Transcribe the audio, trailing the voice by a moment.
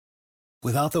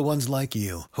Without the ones like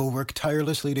you, who work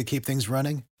tirelessly to keep things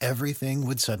running, everything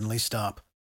would suddenly stop.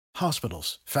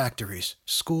 Hospitals, factories,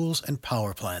 schools, and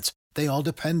power plants, they all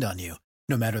depend on you.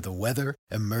 No matter the weather,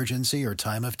 emergency, or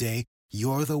time of day,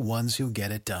 you're the ones who get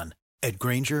it done. At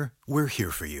Grainger, we're here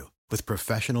for you with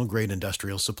professional-grade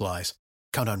industrial supplies.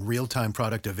 Count on real-time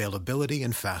product availability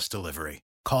and fast delivery.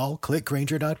 Call,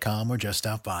 clickgrainger.com, or just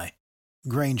stop by.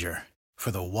 Grainger, for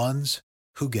the ones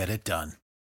who get it done.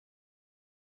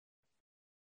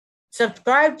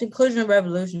 Subscribe to Inclusion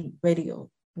Revolution Radio,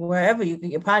 wherever you get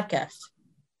your podcasts.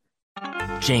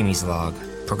 Jamie's log.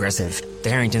 Progressive. The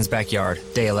Harrington's backyard.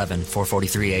 Day 11,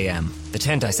 4:43 a.m. The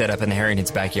tent I set up in the Harrington's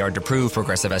backyard to prove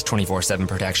Progressive has 24/7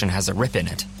 protection has a rip in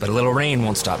it. But a little rain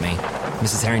won't stop me.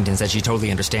 Mrs. Harrington said she totally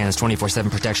understands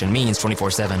 24/7 protection means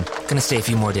 24/7. Gonna stay a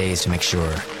few more days to make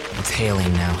sure. It's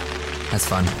hailing now. That's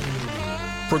fun.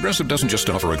 Progressive doesn't just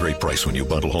offer a great price when you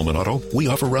bundle home and auto. We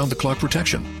offer round-the-clock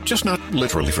protection. Just not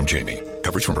literally from Jamie.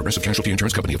 Coverage from Progressive Casualty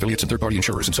Insurance Company, affiliates, and third-party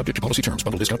insurers, and subject to policy terms.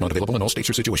 Bundle discount not available in all states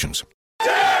or situations.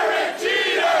 Derek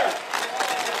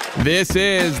Jeter! This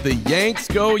is the Yanks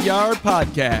Go Yard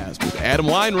podcast with Adam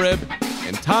Weinrib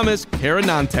and Thomas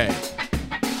Carinante.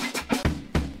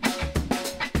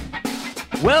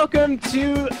 Welcome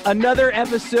to another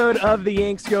episode of the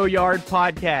Yanks Go Yard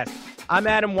podcast. I'm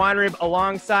Adam Weinrib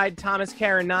alongside Thomas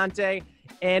Carinante,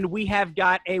 and we have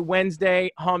got a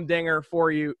Wednesday humdinger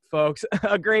for you folks.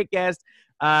 A great guest,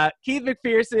 Keith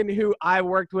McPherson, who I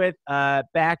worked with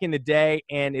back in the day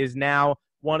and is now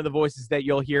one of the voices that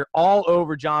you'll hear all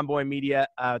over John Boy Media,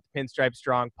 the Pinstripe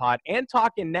Strong Pod, and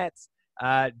Talking Nets.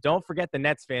 Don't forget the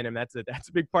Nets fandom. That's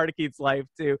a big part of Keith's life,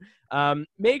 too.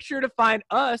 Make sure to find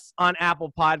us on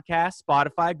Apple Podcasts,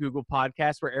 Spotify, Google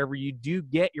Podcasts, wherever you do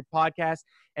get your podcasts.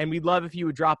 And we'd love if you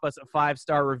would drop us a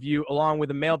 5-star review along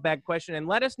with a mailbag question and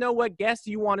let us know what guests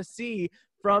you want to see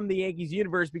from the Yankees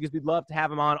universe, because we'd love to have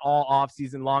them on all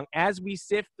offseason long as we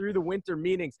sift through the winter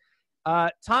meetings.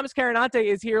 Thomas Carinante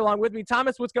is here along with me.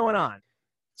 Thomas, what's going on?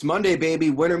 It's Monday,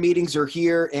 baby. Winter meetings are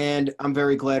here, and I'm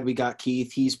very glad we got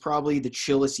Keith. He's probably the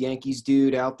chillest Yankees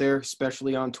dude out there,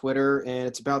 especially on Twitter, and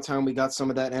it's about time we got some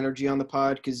of that energy on the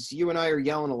pod, because you and I are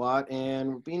yelling a lot, and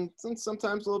we're being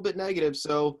sometimes a little bit negative.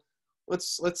 So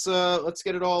let's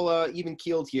get it all even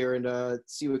keeled here and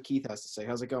see what Keith has to say.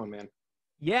 How's it going, man?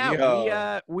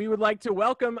 Yeah, we would like to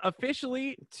welcome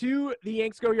officially to the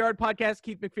Yanks Go Yard podcast,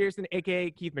 Keith McPherson,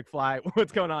 a.k.a. Keith McFly.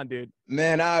 What's going on, dude?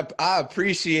 Man, I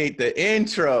appreciate the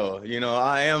intro. You know,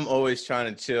 I am always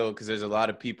trying to chill because there's a lot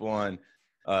of people on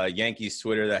Yankees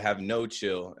Twitter that have no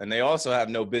chill. And they also have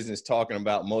no business talking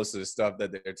about most of the stuff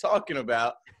that they're talking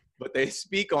about, but they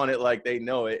speak on it like they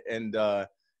know it. And,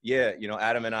 yeah, you know,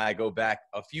 Adam and I go back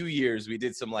a few years. We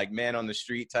did some, like, man on the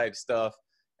street type stuff.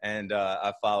 And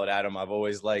I followed Adam. I've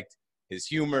always liked his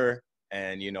humor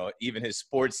and, you know, even his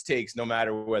sports takes, no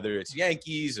matter whether it's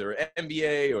Yankees or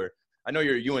NBA, or I know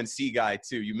you're a UNC guy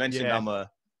too. You mentioned I'm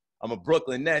a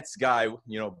Brooklyn Nets guy.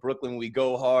 You know, Brooklyn, we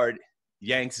go hard.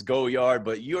 Yanks go yard.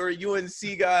 But you're a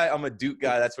UNC guy. I'm a Duke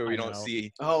guy. That's where we don't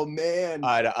see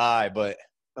eye to eye. But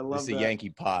this is a Yankee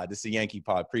pod. This is a Yankee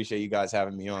pod. Appreciate you guys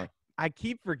having me on. I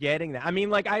keep forgetting that. I mean,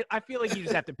 like, I feel like you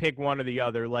just have to pick one or the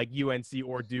other, like UNC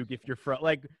or Duke if you're from,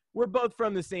 like, we're both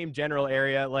from the same general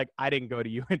area. Like, I didn't go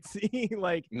to UNC.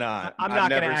 Like, nah, I'm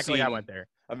not going to act like I went there.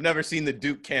 I've never seen the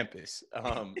Duke campus.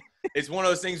 It's one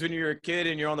of those things when you're a kid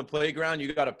and you're on the playground,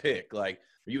 you got to pick. Like,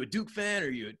 are you a Duke fan or are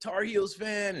you a Tar Heels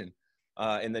fan?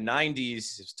 And in the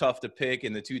 90s, it's tough to pick.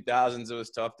 In the 2000s, it was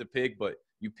tough to pick. But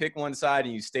you pick one side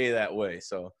and you stay that way.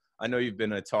 So I know you've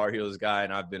been a Tar Heels guy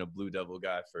and I've been a Blue Devil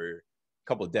guy for a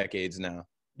couple of decades now.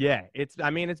 Yeah, it's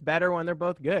better when they're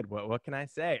both good. What can I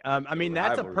say? I mean,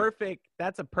 that's a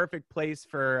perfect place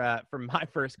for my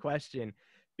first question,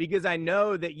 because I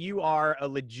know that you are a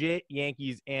legit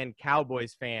Yankees and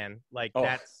Cowboys fan. Like,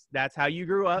 that's how you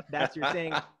grew up. That's your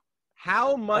thing.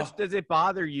 How much does it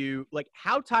bother you? Like,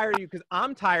 how tired are you? Because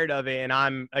I'm tired of it, and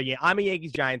I'm a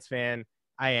Yankees Giants fan.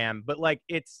 I am, but like,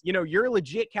 it's, you know, you're a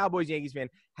legit Cowboys Yankees fan.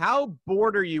 How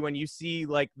bored are you when you see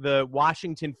like the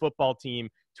Washington football team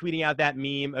tweeting out that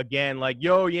meme again, like,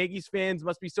 yo, Yankees fans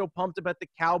must be so pumped about the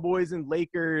Cowboys and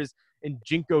Lakers and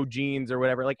Jinko jeans or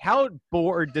whatever? Like, how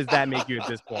bored does that make you at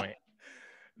this point?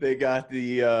 They got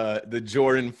the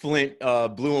Jordan Flint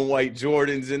blue and white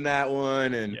Jordans in that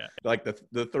one, and like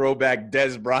the throwback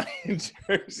Des Bryant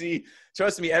jersey.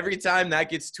 Trust me, every time that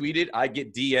gets tweeted, I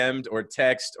get DM'd or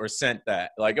text or sent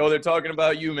that. Like, oh, they're talking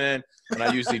about you, man. And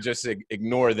I usually just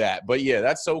ignore that. But yeah,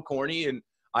 that's so corny, and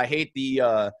I hate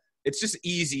it's just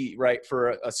easy, right,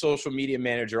 for a social media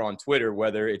manager on Twitter,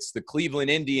 whether it's the Cleveland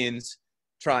Indians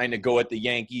trying to go at the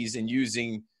Yankees and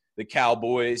using the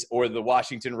Cowboys or the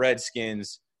Washington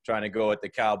Redskins trying to go at the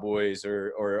Cowboys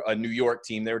or a New York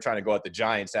team. They were trying to go at the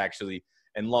Giants, actually,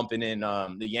 and lumping in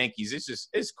the Yankees.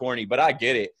 It's corny, but I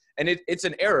get it. And it's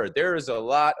an error. There is a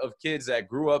lot of kids that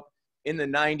grew up in the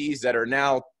 90s that are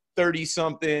now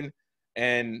 30-something,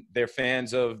 and they're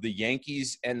fans of the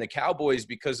Yankees and the Cowboys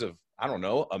because of, I don't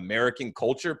know, American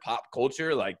culture, pop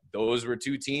culture. Like, those were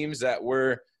two teams that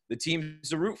were the teams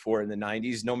to root for in the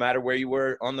 90s, no matter where you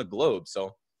were on the globe.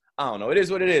 So, I don't know. It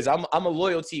is what it is. I'm a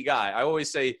loyalty guy. I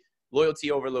always say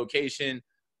loyalty over location.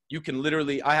 You can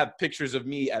literally – I have pictures of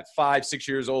me at 5-6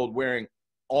 years old wearing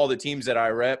all the teams that I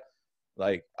rep.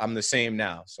 Like, I'm the same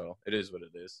now. So, it is what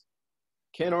it is.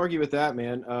 Can't argue with that,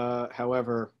 man.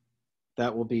 However,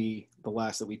 that will be the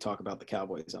last that we talk about the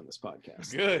Cowboys on this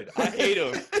podcast. Good. I hate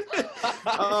them.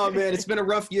 Oh, man, it's been a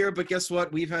rough year, but guess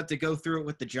what? We've had to go through it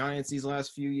with the Giants these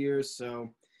last few years. So,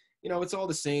 you know, it's all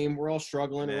the same. We're all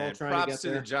struggling. Man, we're all trying props to get to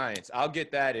there. the Giants. I'll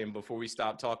get that in before we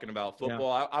stop talking about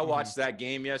football. Yeah. I watched that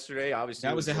game yesterday. Obviously,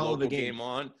 that was a hell of a game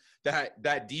on.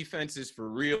 That defense is for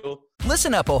real.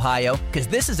 Listen up, Ohio, because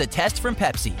this is a test from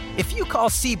Pepsi. If you call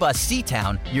C-Bus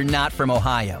C-Town, you're not from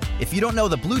Ohio. If you don't know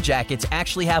the Blue Jackets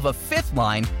actually have a fifth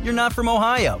line, you're not from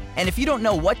Ohio. And if you don't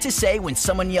know what to say when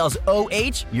someone yells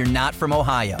OH, you're not from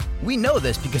Ohio. We know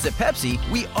this because at Pepsi,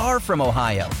 we are from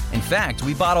Ohio. In fact,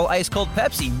 we bottle ice-cold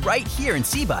Pepsi right here in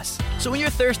C-Bus. So when you're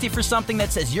thirsty for something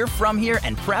that says you're from here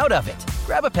and proud of it,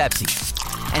 grab a Pepsi.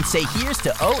 And say here's to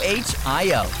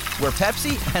OHIO, where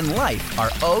Pepsi and life are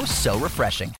oh so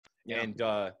refreshing. And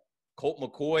Colt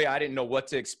McCoy, I didn't know what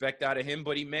to expect out of him,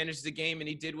 but he managed the game and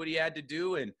he did what he had to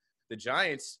do. And the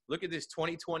Giants, look at this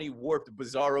 2020 warped,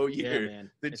 bizarro year. Yeah,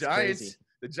 man.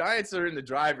 The Giants are in the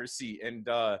driver's seat. And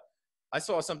I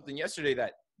saw something yesterday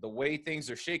that the way things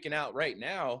are shaking out right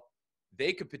now,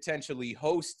 they could potentially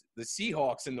host the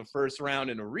Seahawks in the first round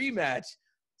in a rematch.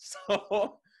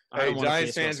 So – hey,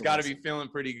 Giants fans got to be feeling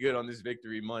pretty good on this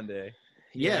Victory Monday.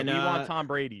 Yeah, and we want Tom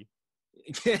Brady.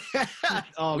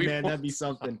 Oh, man, that'd be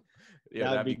something.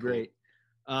 Yeah, that'd be great.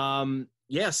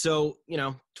 Yeah, so, you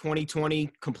know,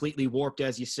 2020 completely warped,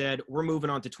 as you said. We're moving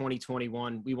on to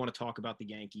 2021. We want to talk about the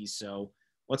Yankees. So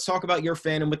let's talk about your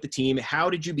fandom with the team. How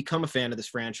did you become a fan of this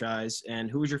franchise,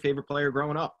 and who was your favorite player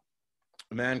growing up?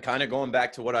 Man, kind of going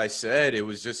back to what I said, it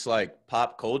was just like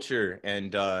pop culture.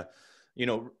 And, you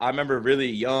know, I remember really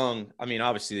young. I mean,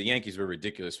 obviously the Yankees were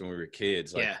ridiculous when we were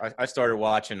kids. Like, yeah. I started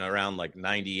watching around like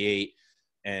 98,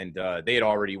 and they had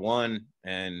already won.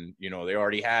 And, you know, they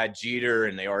already had Jeter,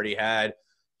 and they already had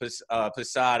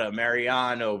Posada,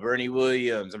 Mariano, Bernie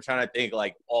Williams. I'm trying to think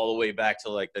like all the way back to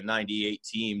like the 98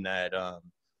 team that,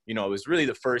 you know, it was really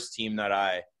the first team that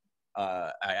I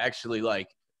actually like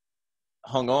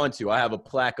hung on to. I have a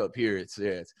plaque up here. It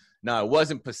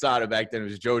wasn't Posada back then. It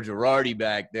was Joe Girardi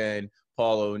back then.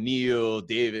 Paul O'Neill,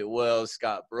 David Wells,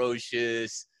 Scott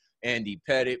Brocious, Andy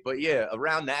Pettit. But, yeah,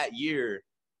 around that year,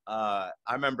 I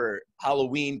remember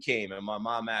Halloween came, and my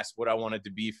mom asked what I wanted to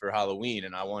be for Halloween,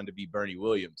 and I wanted to be Bernie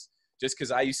Williams just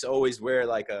because I used to always wear,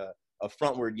 like, a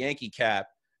frontward Yankee cap,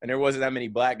 and there wasn't that many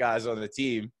black guys on the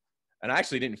team. And I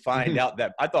actually didn't find out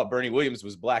that – I thought Bernie Williams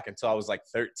was black until I was, like,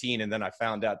 13, and then I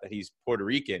found out that he's Puerto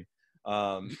Rican.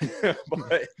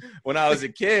 But when I was a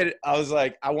kid, I was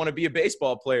like, I want to be a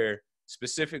baseball player.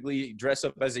 Specifically dress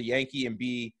up as a Yankee and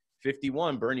be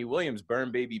 51, Bernie Williams, burn,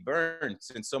 baby, burn.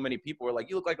 Since so many people were like,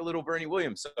 you look like a little Bernie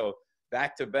Williams. So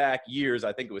back-to-back years,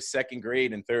 I think it was second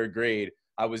grade and third grade,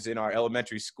 I was in our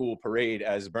elementary school parade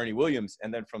as Bernie Williams.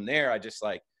 And then from there, I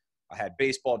had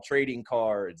baseball trading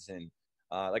cards. And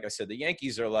like I said, the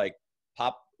Yankees are like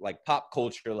pop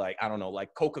culture, like, I don't know,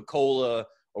 like Coca-Cola,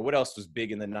 or what else was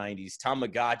big in the 90s?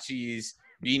 Tamagotchis,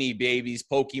 Beanie Babies,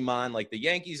 Pokemon. Like, the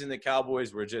Yankees and the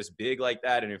Cowboys were just big like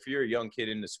that. And if you're a young kid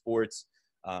into sports,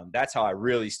 that's how I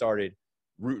really started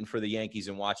rooting for the Yankees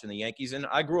and watching the Yankees. And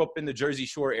I grew up in the Jersey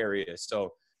Shore area.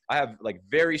 So I have, like,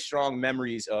 very strong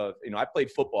memories of, you know, I played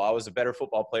football. I was a better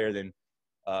football player than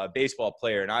baseball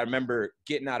player. And I remember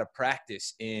getting out of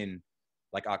practice in,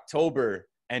 like, October,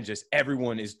 and just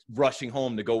everyone is rushing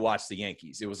home to go watch the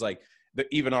Yankees. It was like,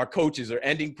 even our coaches are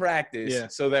ending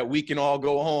practice so that we can all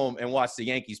go home and watch the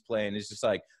Yankees play. And it's just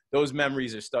like those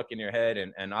memories are stuck in your head.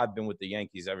 And I've been with the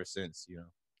Yankees ever since, you know.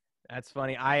 That's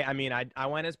funny. I mean, I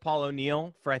went as Paul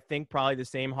O'Neill for, I think, probably the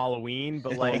same Halloween,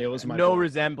 but like no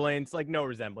resemblance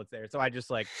there. So I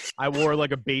just I wore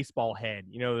like a baseball head,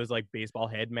 you know, those like baseball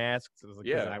head masks. It was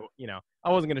like, I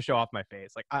wasn't going to show off my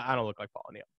face. Like, I don't look like Paul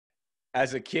O'Neill.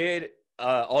 As a kid,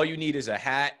 all you need is a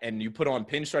hat and you put on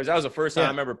pinstripes. That was the first time I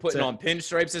remember putting on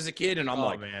pinstripes as a kid. And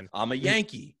I'm I'm a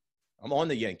Yankee. I'm on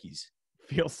the Yankees.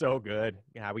 feels so good.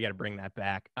 Yeah, we got to bring that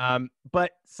back.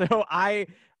 But so I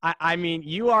mean,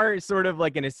 you are sort of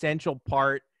like an essential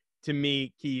part to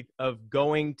me, Keith, of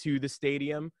going to the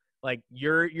stadium. Like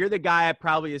you're the guy I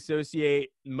probably associate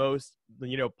most,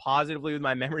 positively with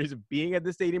my memories of being at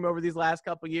the stadium over these last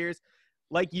couple of years.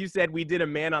 Like you said, we did a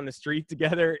Man on the Street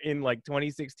together in like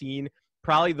 2016.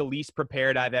 Probably the least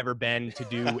prepared I've ever been to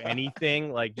do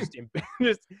anything. Like if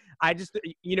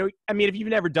you've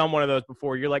never done one of those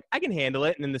before, you're like, I can handle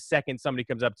it. And then the second somebody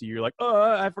comes up to you, you're like, oh,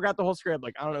 I forgot the whole script.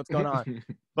 Like, I don't know what's going on.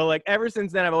 But like ever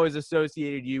since then, I've always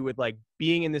associated you with like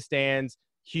being in the stands,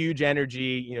 huge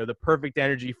energy, the perfect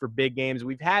energy for big games.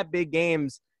 We've had big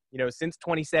games, since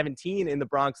 2017 in the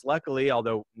Bronx, luckily,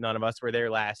 although none of us were there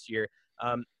last year.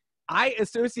 I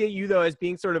associate you, though, as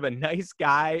being sort of a nice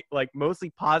guy, like mostly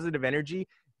positive energy.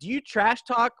 Do you trash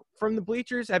talk from the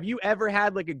bleachers? Have you ever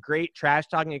had like a great trash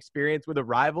talking experience with a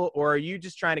rival, or are you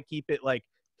just trying to keep it like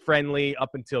friendly up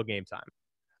until game time?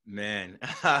 Man,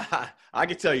 I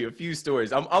can tell you a few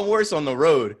stories. I'm worse on the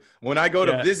road. When I go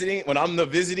to visiting, when I'm the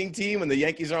visiting team, when the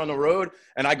Yankees are on the road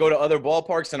and I go to other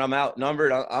ballparks and I'm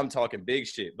outnumbered, I'm talking big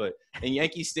shit. But in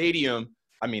Yankee Stadium,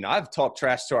 I mean, I've talked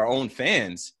trash to our own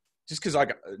fans. Just because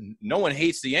no one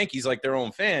hates the Yankees like their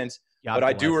own fans. But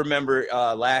I do remember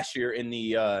last year in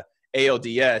the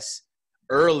ALDS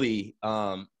early,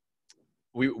 I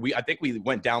think we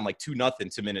went down like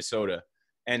 2-0 to Minnesota.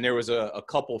 And there was a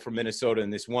couple from Minnesota,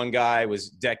 and this one guy was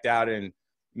decked out in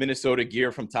Minnesota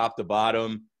gear from top to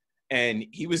bottom. And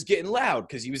he was getting loud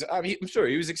because I'm sure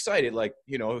he was excited. Like,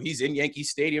 he's in Yankee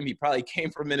Stadium. He probably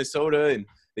came from Minnesota, and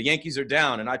the Yankees are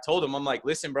down. And I told him, I'm like,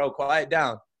 listen, bro, quiet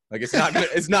down. Like,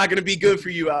 it's not gonna be good for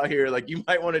you out here. Like, you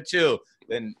might want to chill.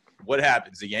 Then what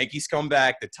happens? The Yankees come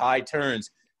back. The tide turns.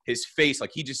 His face,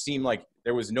 like, he just seemed like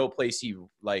there was no place he'd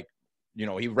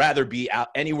rather be out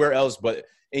anywhere else but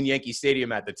in Yankee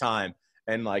Stadium at the time.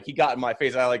 And like, he got in my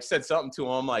face. I like said something to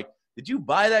him. I'm like, did you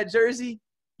buy that jersey?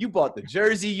 You bought the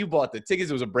jersey. You bought the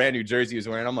tickets. It was a brand new jersey he was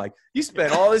wearing. I'm like, you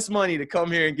spent all this money to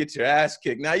come here and get your ass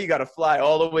kicked. Now you got to fly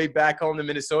all the way back home to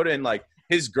Minnesota. And like,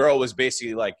 his girl was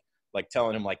basically like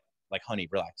telling him like, honey,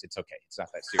 relax. It's okay. It's not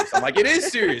that serious. I'm like, it is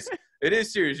serious. It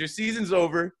is serious. Your season's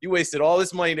over. You wasted all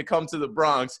this money to come to the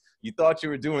Bronx. You thought you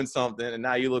were doing something, and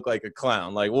now you look like a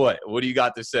clown. Like, what? What do you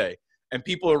got to say? And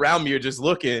people around me are just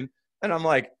looking, and I'm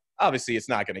like, obviously it's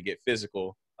not going to get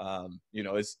physical.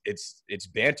 It's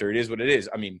banter. It is what it is.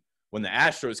 I mean, when the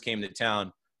Astros came to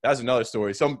town, that's another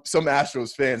story. Some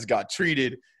Astros fans got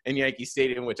treated in Yankee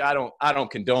Stadium, which I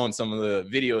don't condone some of the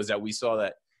videos that we saw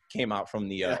that came out from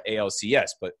the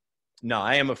ALCS. But no,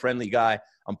 I am a friendly guy.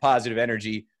 I'm positive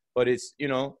energy. But it's,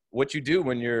 what you do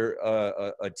when you're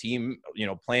a team,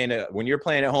 when you're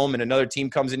playing at home and another team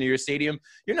comes into your stadium,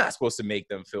 you're not supposed to make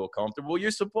them feel comfortable.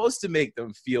 You're supposed to make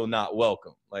them feel not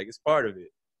welcome. Like, it's part of it.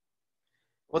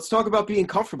 Let's talk about being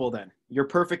comfortable then. Your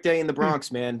perfect day in the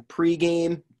Bronx, man.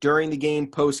 Pre-game, during the game,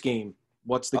 post-game.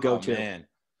 What's the go-to? Man.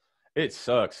 It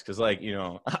sucks because,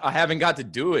 I haven't got to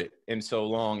do it in so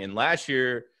long. And last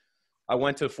year, I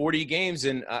went to 40 games,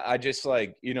 and I just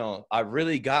I've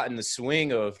really gotten the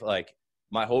swing of like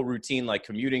my whole routine, like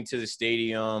commuting to the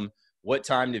stadium, what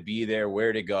time to be there,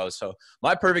 where to go. So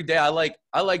my perfect day, I like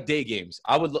day games.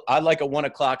 I like a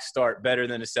 1:00 start better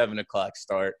than a 7:00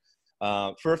 start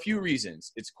for a few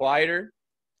reasons. It's quieter,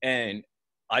 and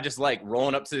I just like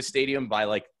rolling up to the stadium by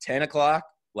like 10 o'clock,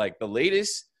 like the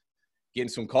latest, getting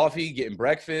some coffee, getting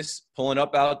breakfast, pulling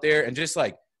up out there, and just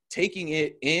like taking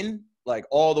it in. Like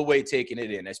all the way taking it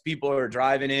in. As people are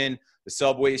driving in, the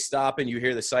subway's stopping, you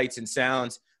hear the sights and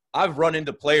sounds. I've run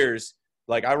into players.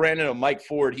 Like I ran into Mike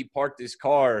Ford. He parked his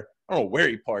car. I don't know where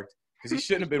he parked because he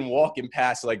shouldn't have been walking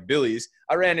past like Billy's.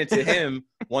 I ran into him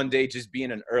one day just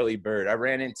being an early bird. I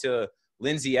ran into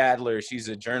Lindsay Adler. She's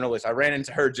a journalist. I ran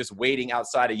into her just waiting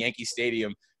outside of Yankee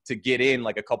Stadium to get in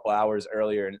like a couple hours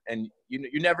earlier. And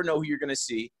you never know who you're going to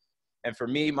see. And for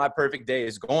me, my perfect day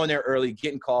is going there early,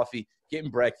 getting coffee, getting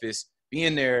breakfast,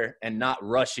 being there and not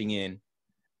rushing in,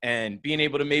 and being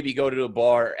able to maybe go to the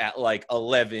bar at like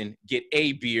 11, get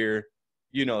a beer,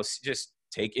 just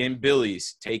take in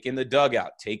Billy's, take in the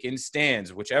dugout, take in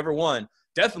stands, whichever one.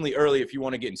 Definitely early if you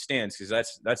want to get in stands,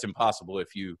 because that's impossible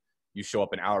if you show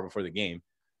up an hour before the game.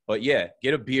 But yeah,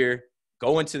 get a beer,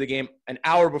 go into the game an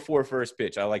hour before first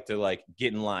pitch. I like to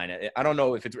get in line. I don't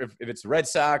know if it's Red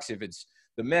Sox, if it's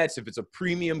the Mets, if it's a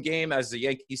premium game, as the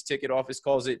Yankees ticket office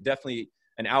calls it, definitely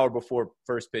an hour before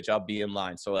first pitch, I'll be in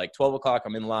line. So like 12 o'clock,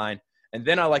 I'm in line. And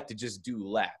then I like to just do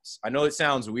laps. I know it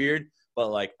sounds weird,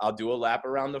 but like I'll do a lap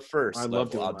around the first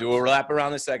level. I'll do a lap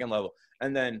around the second level.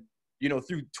 And then,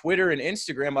 through Twitter and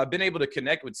Instagram, I've been able to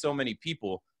connect with so many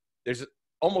people. There's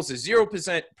almost a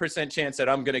 0% chance that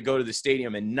I'm going to go to the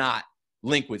stadium and not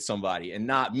link with somebody and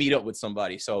not meet up with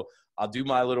somebody. So I'll do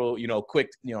my little, quick,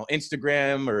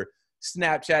 Instagram or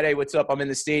Snapchat. Hey, what's up? I'm in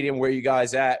the stadium. Where you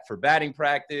guys at for batting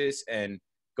practice? And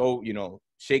go,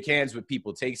 shake hands with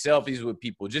people, take selfies with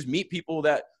people, just meet people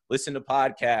that listen to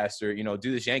podcasts or,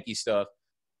 do this Yankee stuff.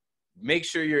 Make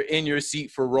sure you're in your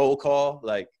seat for roll call.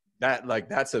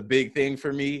 That's a big thing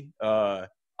for me.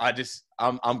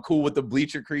 I'm cool with the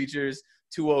bleacher creatures.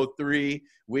 203.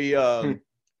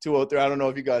 203. I don't know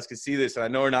if you guys can see this. I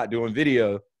know we're not doing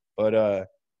video, but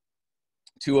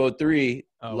 203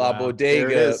 La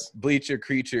Bodega Bleacher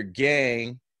Creature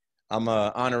Gang. I'm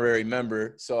an honorary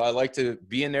member, so I like to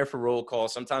be in there for roll call.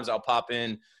 Sometimes I'll pop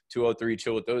in 203,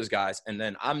 chill with those guys, and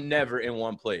then I'm never in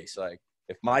one place. Like,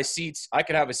 if my seats, I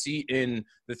could have a seat in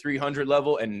the 300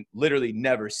 level and literally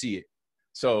never see it.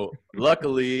 So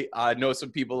luckily, I know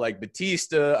some people like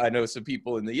Batista. I know some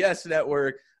people in the Yes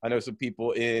Network. I know some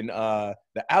people in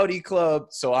the Audi Club.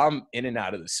 So I'm in and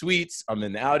out of the suites. I'm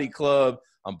in the Audi Club.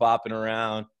 I'm bopping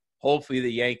around. Hopefully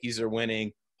the Yankees are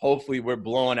winning. Hopefully we're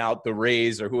blowing out the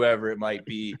Rays or whoever it might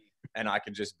be, and I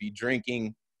can just be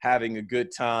drinking, having a good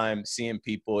time, seeing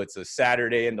people. It's a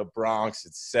Saturday in the Bronx.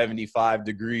 It's 75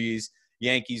 degrees.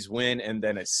 Yankees win, and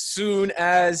then as soon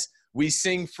as we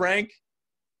sing Frank,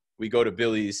 we go to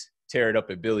Billy's, tear it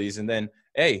up at Billy's, and then,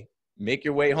 hey, make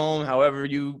your way home however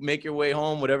you make your way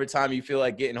home, whatever time you feel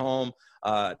like getting home.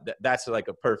 That's like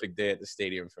a perfect day at the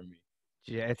stadium for me.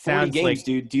 Yeah, it sounds 40 games, like,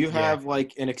 dude. Do you have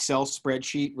like an Excel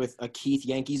spreadsheet with a Keith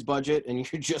Yankees budget and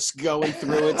you're just going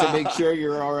through it to make sure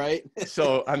you're all right?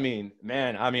 So,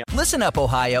 Listen up,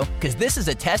 Ohio, because this is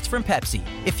a test from Pepsi.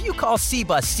 If you call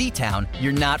C-Bus C-Town,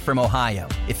 you're not from Ohio.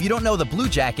 If you don't know the Blue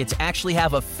Jackets actually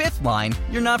have a fifth line,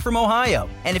 you're not from Ohio.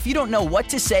 And if you don't know what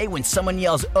to say when someone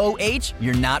yells OH,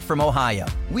 you're not from Ohio.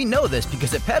 We know this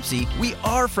because at Pepsi, we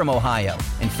are from Ohio.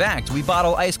 In fact, we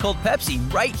bottle ice-cold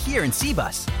Pepsi right here in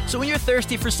C-Bus. So when you're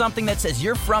thirsty for something that says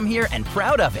you're from here and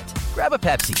proud of it, grab a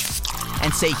Pepsi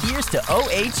and say here's to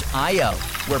OHIO,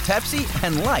 where Pepsi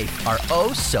and life are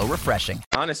oh so refreshing.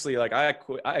 Honestly, like I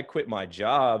quit my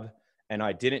job and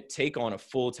I didn't take on a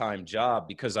full-time job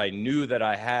because I knew that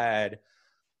I had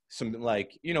some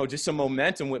just some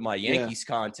momentum with my Yankees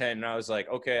content. And I was like,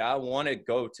 okay, I want to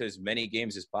go to as many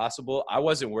games as possible. I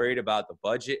wasn't worried about the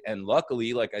budget. And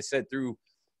luckily, like I said, through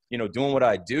doing what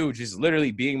I do, just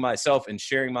literally being myself and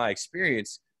sharing my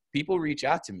experience, people reach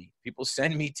out to me. People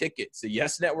send me tickets. The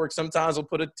Yes Network sometimes will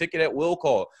put a ticket at will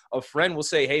call. A friend will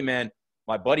say, hey, man,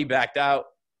 my buddy backed out.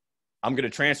 I'm going to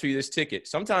transfer you this ticket.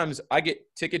 Sometimes I get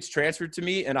tickets transferred to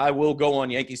me, and I will go on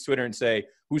Yankees Twitter and say,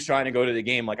 who's trying to go to the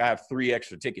game? Like, I have 3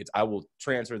 extra tickets. I will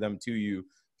transfer them to you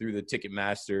through the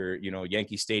Ticketmaster,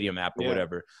 Yankee Stadium app or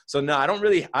whatever. So no, I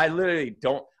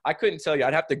couldn't tell you.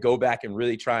 I'd have to go back and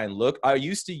really try and look. I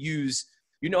used to use,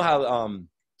 how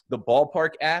the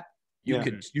Ballpark app, you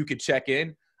could check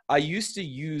in. I used to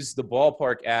use the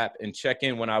Ballpark app and check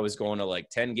in when I was going to like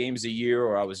 10 games a year,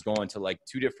 or I was going to like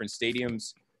 2 different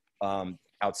stadiums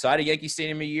outside of Yankee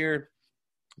Stadium a year.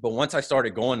 But once I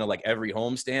started going to like every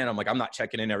homestand, I'm like, I'm not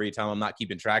checking in every time. I'm not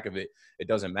keeping track of it. It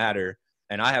doesn't matter.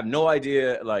 And I have no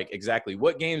idea like exactly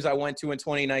what games I went to in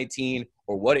 2019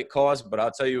 or what it cost, but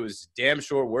I'll tell you it was damn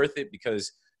sure worth it,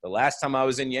 because the last time I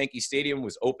was in Yankee Stadium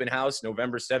was open house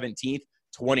November 17th,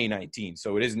 2019.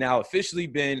 So it has now officially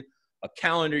been a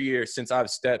calendar year since I've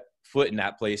stepped foot in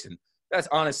that place. And that's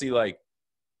honestly like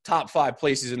top 5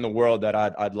 places in the world that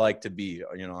I'd like to be.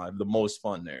 I have the most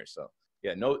fun there. So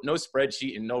yeah, no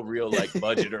spreadsheet and no real like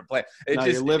budget or plan. It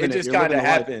just kind of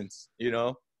happens,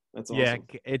 That's awesome. Yeah,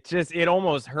 it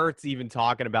almost hurts even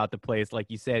talking about the place. Like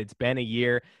you said, it's been a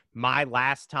year. My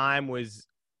last time was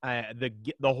the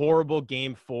horrible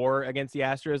Game 4 against the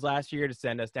Astros last year to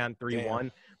send us down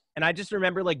 3-1. And I just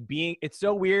remember it's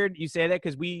so weird you say that,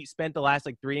 because we spent the last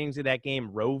 3 innings of that game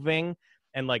roving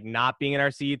and not being in our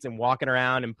seats and walking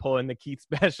around and pulling the Keith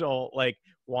special,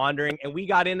 wandering. And we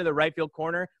got into the right field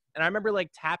corner, and I remember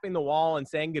tapping the wall and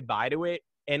saying goodbye to it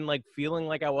and feeling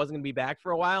like I wasn't gonna be back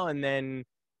for a while. And then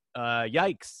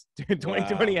yikes,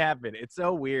 2020 happened. It's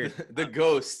so weird. The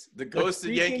ghost of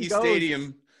Yankee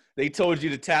Stadium. They told you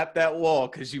to tap that wall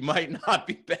because you might not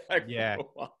be back. Yeah,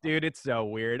 dude, it's so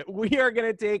weird. We are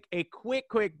going to take a quick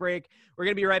break. We're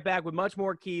going to be right back with much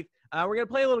more Keith. We're going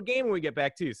to play a little game when we get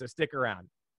back too, so stick around.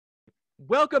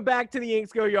 Welcome back to the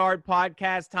Yanks Go Yard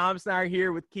podcast. Thomas and I are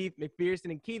here with Keith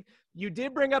McPherson. And Keith, you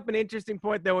did bring up an interesting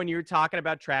point, though, when you were talking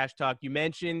about trash talk. You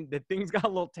mentioned that things got a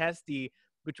little testy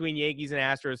between Yankees and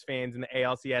Astros fans in the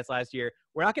ALCS last year.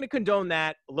 We're not going to condone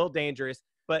that. A little dangerous.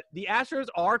 But the Astros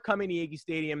are coming to Yankee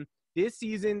Stadium this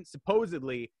season,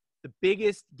 supposedly. the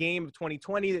biggest game of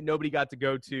 2020 that nobody got to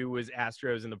go to was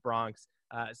Astros in the Bronx.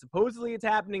 Supposedly it's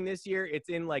happening this year. It's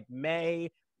in like May.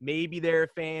 Maybe there are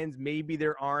fans, maybe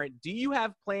there aren't. Do you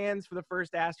have plans for the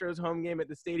first Astros home game at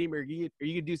the stadium? Or are you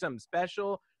going to do something special,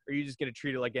 or are you just going to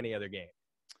treat it like any other game?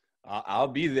 I'll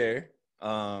be there.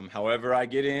 However I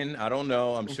get in, I don't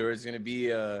know. I'm sure it's going to be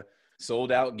a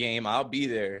sold-out game. I'll be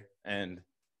there. And,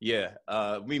 yeah,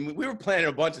 we were planning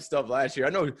a bunch of stuff last year. I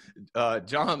know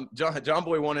John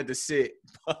Boy wanted to sit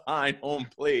behind home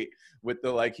plate with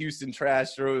the, like, Houston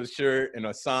Astros shirt and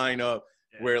a sign up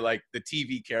where, like, the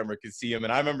TV camera could see him.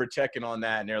 And I remember checking on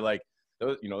that, and they're like,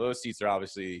 those seats are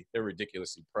obviously – they're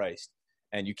ridiculously priced.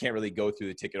 And you can't really go through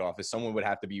the ticket office. Someone would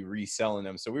have to be reselling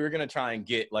them. So we were going to try and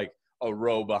get, like, a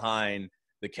row behind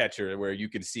the catcher where you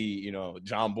could see,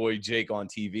 John Boy Jake on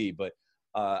TV. But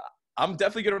I'm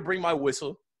definitely going to bring my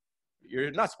whistle.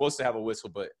 You're not supposed to have a whistle,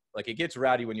 but, like, it gets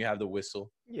rowdy when you have the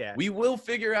whistle. Yeah. We will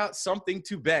figure out something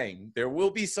to bang. There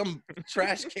will be some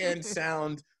trash can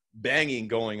sound banging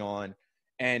going on.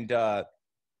 And,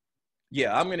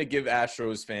 yeah, I'm going to give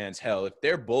Astros fans hell. If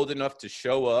they're bold enough to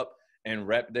show up and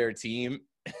rep their team,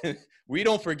 we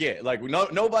don't forget. Like,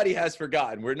 nobody has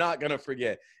forgotten. We're not going to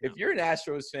forget. If you're an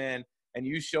Astros fan and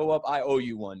you show up, I owe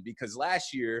you one. Because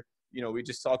last year, we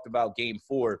just talked about Game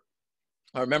 4.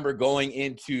 I remember going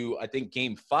into, I think,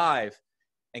 Game 5.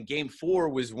 And Game 4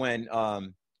 was when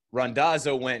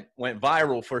Randazzo went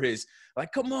viral for his,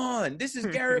 like, come on, this is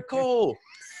Garrett Cole.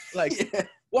 Like,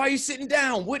 why are you sitting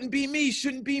down? Wouldn't be me.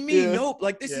 Shouldn't be me. Yeah. Nope.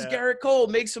 Like, this is Garrett Cole.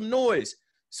 Make some noise.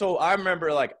 So I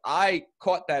remember, like, I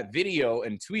caught that video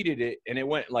and tweeted it, and it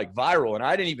went, like, viral. And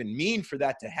I didn't even mean for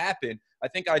that to happen. I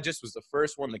think I just was the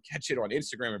first one to catch it on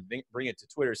Instagram and bring it to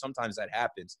Twitter. Sometimes that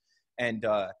happens. And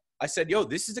I said, yo,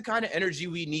 this is the kind of energy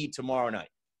we need tomorrow night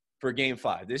for Game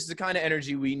 5. This is the kind of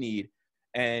energy we need.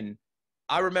 And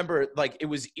I remember, like, it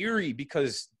was eerie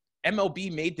because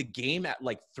MLB made the game at,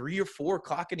 like, 3 or 4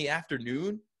 o'clock in the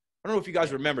afternoon. I don't know if you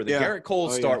guys remember. The Garrett Cole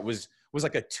start was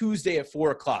like a Tuesday at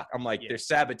 4 o'clock. I'm like, they're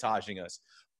sabotaging us.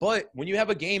 But when you have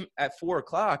a game at 4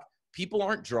 o'clock, people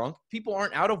aren't drunk. People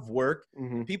aren't out of work.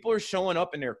 Mm-hmm. People are showing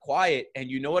up and they're quiet. And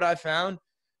you know what I found?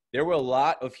 There were a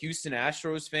lot of Houston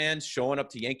Astros fans showing up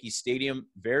to Yankee Stadium,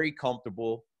 very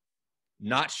comfortable,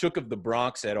 not shook of the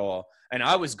Bronx at all. And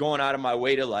I was going out of my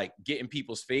way to, like, get in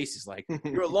people's faces, like,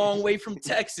 you're a long way from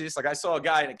Texas. Like, I saw a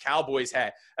guy in a Cowboys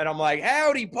hat, and I'm like,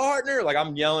 howdy, partner. Like,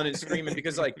 I'm yelling and screaming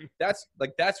because, that's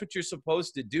what you're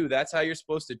supposed to do. That's how you're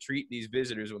supposed to treat these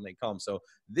visitors when they come. So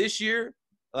this year,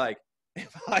 like,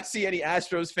 if I see any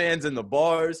Astros fans in the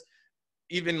bars,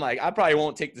 even, like, I probably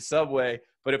won't take the subway,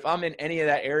 but if I'm in any of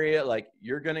that area, like,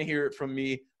 you're going to hear it from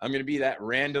me. I'm going to be that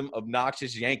random,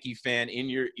 obnoxious Yankee fan in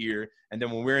your ear. And then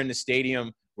when we're in the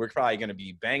stadium, we're probably going to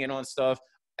be banging on stuff.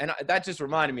 And that just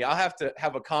reminded me, I'll have to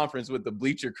have a conference with the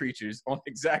Bleacher Creatures on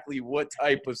exactly what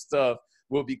type of stuff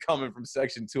will be coming from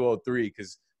Section 203,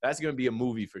 because that's going to be a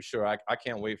movie for sure. I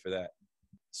can't wait for that.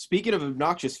 Speaking of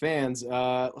obnoxious fans,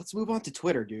 let's move on to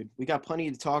Twitter, dude. We got plenty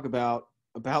to talk about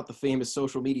the famous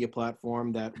social media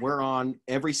platform that we're on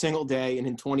every single day, and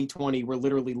in 2020 we're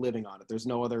literally living on it. There's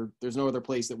no other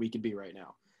place that we could be right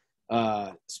now.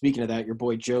 Speaking of that, your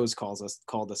boy Joe's called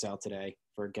us out today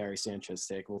for Gary Sanchez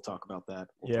take. We'll talk about that.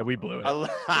 We blew it. I love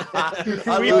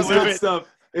good stuff.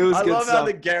 It was I good love stuff. how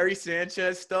the Gary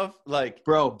Sanchez stuff, like,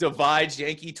 divides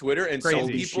Yankee Twitter, and Crazy. some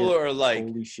people are like,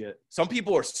 holy shit. Some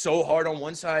people are so hard on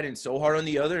one side and so hard on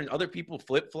the other, and other people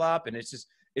flip-flop, and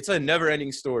it's a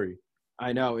never-ending story.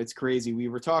 I know, it's crazy. We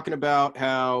were talking about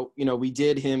how, we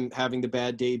did him having the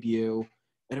bad debut,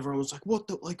 and everyone was like, what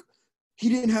the, like, he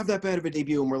didn't have that bad of a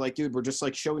debut. And we're like, dude, we're just,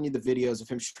 like, showing you the videos of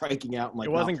him striking out and, like,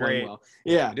 it wasn't not playing great. well.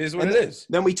 Yeah. It is what it is.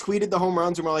 Then we tweeted the home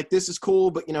runs, and we're like, this is cool,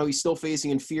 but, he's still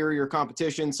facing inferior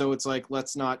competition, so it's like,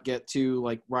 let's not get too,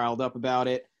 like, riled up about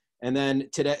it. And then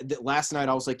last night,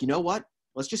 I was like, you know what?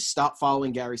 Let's just stop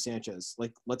following Gary Sanchez.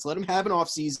 Like, let's let him have an off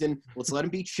season. Let's let him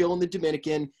be chill in the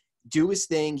Dominican. Do his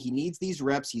thing. He needs these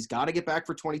reps. He's got to get back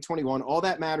for 2021. All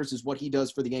that matters is what he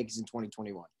does for the Yankees in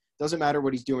 2021. Doesn't matter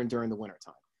what he's doing during the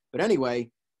wintertime. But anyway,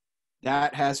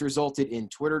 that has resulted in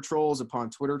Twitter trolls upon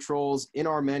Twitter trolls in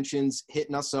our mentions,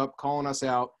 hitting us up, calling us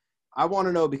out. I want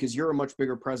to know, because you're a much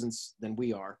bigger presence than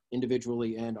we are,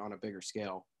 individually and on a bigger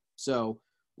scale. So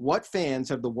what fans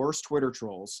have the worst Twitter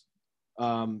trolls?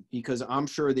 Because I'm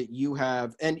sure that you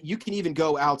have, and you can even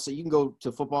go out, so you can go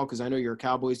to football, because I know you're a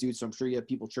Cowboys dude, so I'm sure you have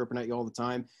people chirping at you all the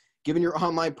time. Given your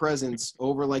online presence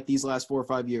over, like, these last 4 or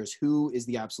 5 years, who is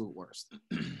the absolute worst?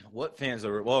 What fans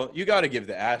are – well, you got to give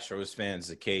the Astros fans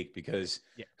the cake, because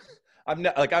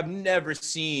I've never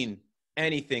seen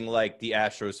anything like the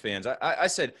Astros fans. I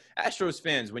said, Astros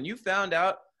fans, when you found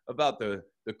out about the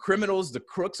the criminals, the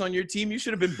crooks on your team, you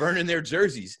should have been burning their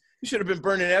jerseys. You should have been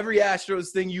burning every Astros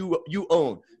thing you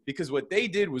own, because what they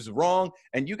did was wrong.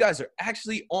 And you guys are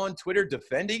actually on Twitter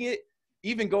defending it,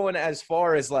 even going as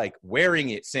far as like wearing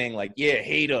it, saying like, yeah,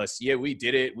 hate us. Yeah, we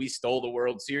did it. We stole the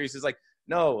World Series. It's like,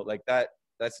 no, like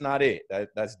that's not it.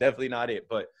 That's definitely not it.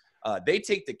 But they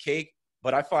take the cake.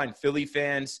 But I find Philly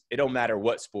fans, it don't matter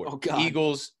what sport. Oh, God.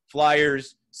 Eagles,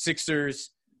 Flyers,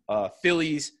 Sixers,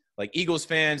 Phillies, like Eagles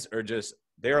fans are just,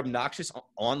 they're obnoxious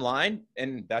online,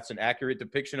 and that's an accurate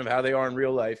depiction of how they are in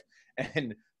real life.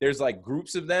 And there's like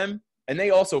groups of them, and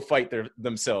they also fight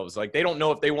themselves. Like they don't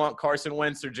know if they want Carson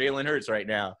Wentz or Jalen Hurts right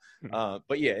now.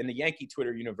 But yeah, in the Yankee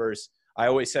Twitter universe,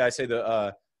 I say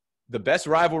the best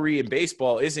rivalry in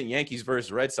baseball isn't Yankees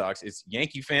versus Red Sox. It's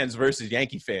Yankee fans versus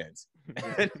Yankee fans.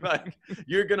 And like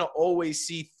you're gonna always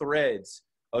see threads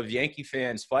of Yankee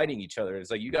fans fighting each other.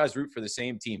 It's like you guys root for the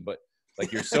same team, but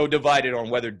like you're so divided on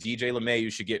whether DJ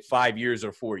LeMahieu should get 5 years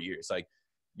or 4 years. Like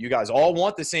you guys all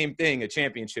want the same thing, a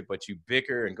championship, but you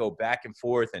bicker and go back and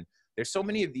forth. And there's so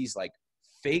many of these like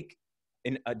fake,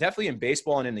 and definitely in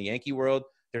baseball and in the Yankee world,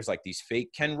 there's like these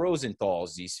fake Ken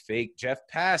Rosenthal's, these fake Jeff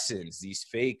Passons, these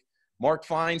fake Mark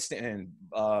Feinstein,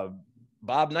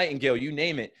 Bob Nightingale, you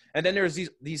name it. And then there's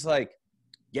these like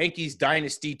Yankees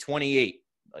Dynasty 28,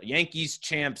 Yankees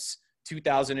Champs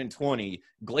 2020,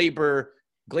 Glaber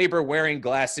wearing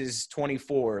glasses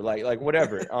 24, like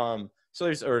whatever. So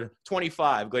there's, or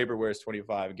 25, Glaber wears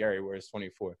 25, Gary wears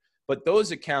 24. But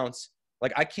those accounts,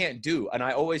 like I can't do. And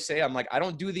I always say, I'm like, I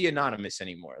don't do the anonymous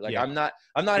anymore. Like I'm not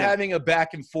having a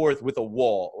back and forth with a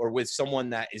wall or with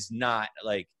someone that is not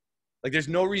like there's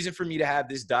no reason for me to have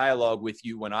this dialogue with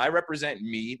you when I represent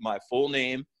me, my full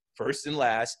name, first and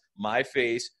last, my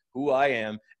face, who I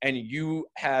am, and you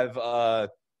have a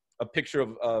picture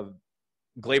of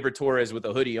Gleyber Torres with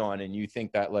a hoodie on, and you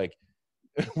think that like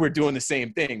we're doing the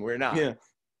same thing. We're not. Yeah,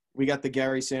 we got the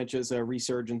Gary Sanchez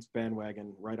resurgence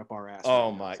bandwagon right up our ass.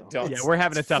 Oh right my! now, so. Yeah, we're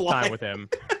having a tough time with him.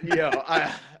 Yo,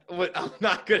 I'm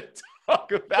not gonna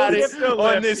talk about it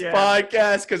on this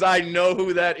podcast because I know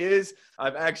who that is.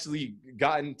 I've actually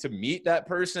gotten to meet that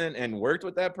person and worked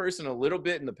with that person a little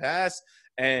bit in the past.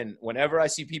 And whenever I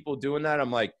see people doing that,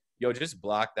 I'm like, yo, just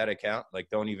block that account. Like,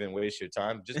 don't even waste your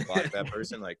time. Just block that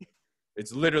person. Like,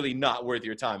 it's literally not worth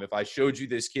your time. If I showed you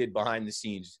this kid behind the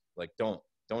scenes, like, don't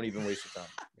even waste your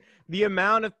time. The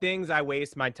amount of things I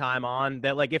waste my time on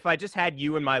that, like, if I just had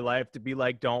you in my life to be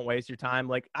like, don't waste your time.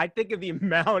 Like, I think of the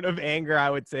amount of anger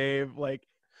I would save. Like,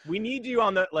 we need you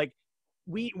on the, like,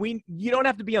 you don't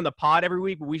have to be on the pod every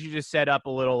week, but we should just set up a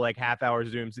little like half-hour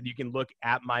Zoom so that you can look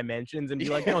at my mentions and be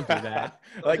like, don't do that.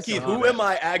 Like, Keith, who am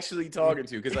I actually talking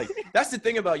to? Because like that's the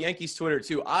thing about Yankees Twitter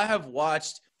too. I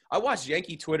watched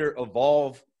Yankee Twitter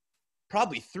evolve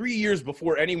probably 3 years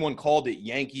before anyone called it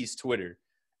Yankees Twitter.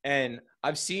 And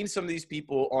I've seen some of these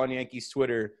people on Yankees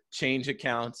Twitter change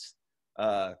accounts.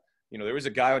 You know, there was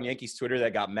a guy on Yankees Twitter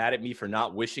that got mad at me for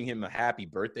not wishing him a happy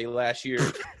birthday last year.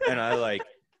 And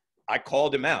I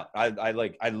called him out.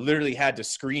 I literally had to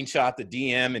screenshot the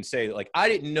DM and say, like, I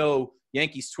didn't know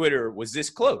Yankees Twitter was this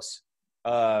close.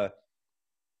 I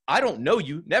don't know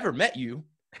you, never met you,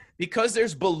 because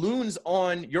there's balloons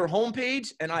on your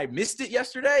homepage and I missed it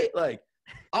yesterday. Like,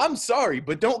 I'm sorry,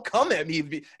 but don't come at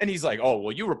me. And he's like, oh,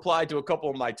 well, you replied to a couple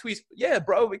of my tweets. Yeah,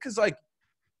 bro, because like,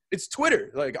 it's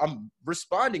Twitter. Like, I'm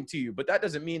responding to you, but that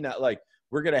doesn't mean that like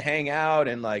we're going to hang out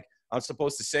and like I'm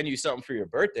supposed to send you something for your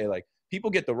birthday. Like, people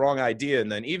get the wrong idea.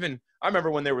 And then even I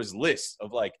remember when there was lists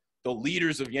of like the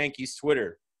leaders of Yankees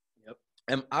Twitter. Yep.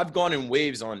 And I've gone in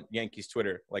waves on Yankees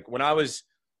Twitter. Like when I was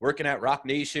working at Rock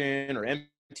Nation or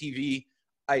MTV,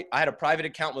 I had a private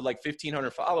account with like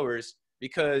 1,500 followers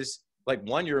because like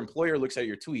one, your employer looks at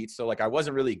your tweets. So like I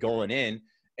wasn't really going in.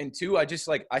 And two, I just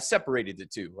like, I separated the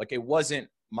two. Like it wasn't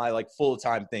my like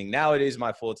full-time thing. Now it is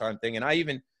my full-time thing. And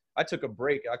I took a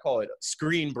break. I call it a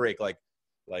screen break. Like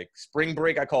spring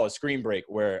break, I call it screen break,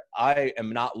 where I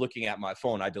am not looking at my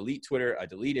phone. I delete Twitter, I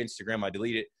delete Instagram, I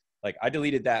delete it. Like I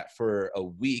deleted that for a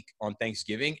week on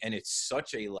Thanksgiving, and it's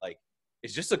such a like,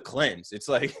 it's just a cleanse. It's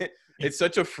like, it's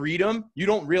such a freedom. You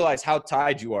don't realize how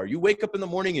tied you are. You wake up in the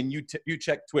morning and you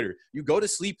check Twitter. You go to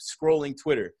sleep scrolling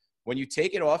Twitter. When you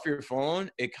take it off your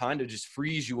phone, it kind of just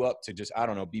frees you up to just, I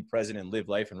don't know, be present and live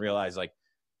life and realize like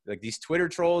these Twitter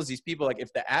trolls, these people, like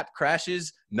if the app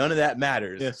crashes, none of that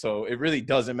matters. Yeah. So it really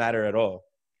doesn't matter at all.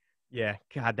 Yeah.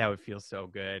 God, that would feel so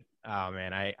good. Oh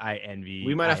man, I envy.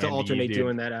 We might have to alternate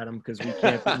doing that, Adam, because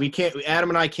we can't, Adam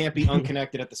and I can't be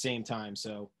unconnected at the same time.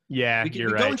 So yeah, we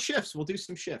right. Go in shifts. We'll do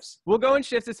some shifts. We'll go in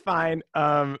shifts. It's fine.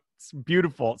 It's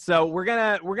beautiful. So we're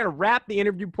gonna wrap the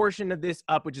interview portion of this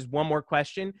up with just one more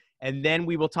question. And then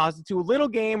we will toss it to a little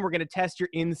game. We're going to test your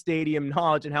in-stadium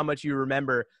knowledge and how much you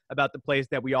remember about the place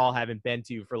that we all haven't been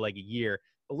to for like a year.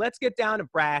 But let's get down to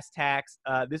brass tacks.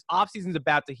 This offseason's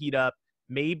about to heat up.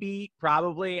 Maybe,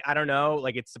 probably, I don't know,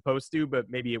 like it's supposed to, but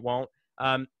maybe it won't.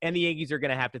 And the Yankees are going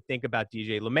to have to think about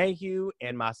DJ LeMahieu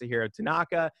and Masahiro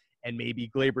Tanaka, and maybe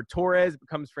Gleyber Torres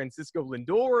becomes Francisco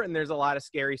Lindor, and there's a lot of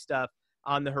scary stuff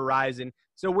on the horizon.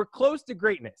 So we're close to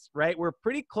greatness, right? We're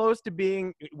pretty close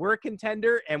to we're a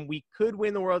contender, and we could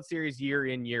win the World Series year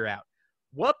in, year out.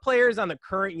 What players on the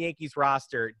current Yankees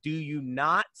roster do you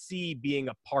not see being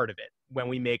a part of it when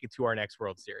we make it to our next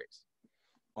World Series?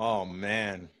 Oh,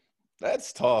 man.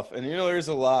 That's tough. And, there's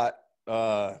a lot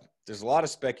of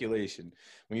speculation.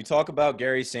 When you talk about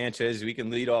Gary Sanchez, we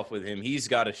can lead off with him. He's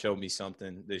got to show me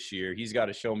something this year. He's got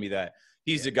to show me that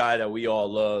he's the guy that we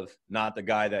all love, not the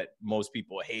guy that most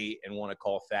people hate and want to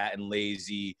call fat and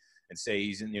lazy and say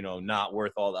he's, not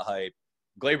worth all the hype.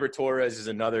 Gleyber Torres is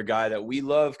another guy that we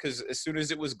love because as soon as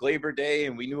it was Gleyber Day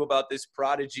and we knew about this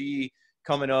prodigy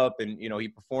coming up and, he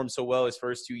performed so well his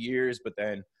first 2 years, but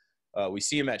then we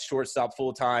see him at shortstop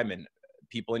full time, and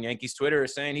people in Yankees Twitter are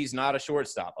saying he's not a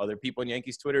shortstop. Other people in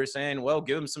Yankees Twitter are saying, well,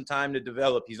 give him some time to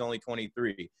develop. He's only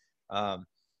 23.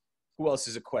 Who else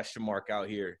is a question mark out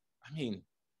here? I mean,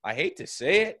 I hate to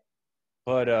say it,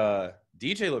 but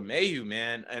DJ LeMahieu,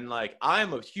 man. And,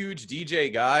 I'm a huge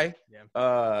DJ guy. Yeah.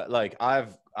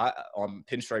 On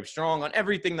Pinstripe Strong, on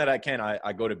everything that I can,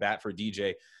 I go to bat for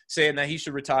DJ, saying that he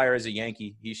should retire as a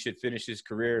Yankee. He should finish his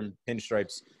career in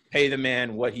pinstripes, pay the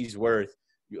man what he's worth.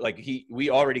 We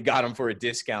already got him for a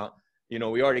discount. We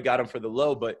already got him for the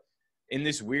low. But in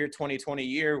this weird 2020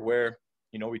 year where,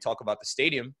 we talk about the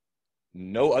stadium,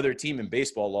 no other team in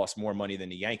baseball lost more money than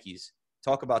the Yankees.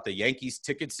 Talk about the Yankees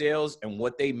ticket sales and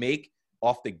what they make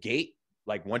off the gate.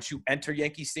 Once you enter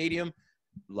Yankee Stadium,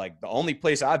 the only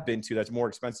place I've been to that's more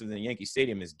expensive than Yankee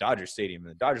Stadium is Dodger Stadium.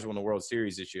 And the Dodgers won the World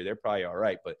Series this year. They're probably all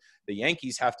right. But the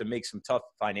Yankees have to make some tough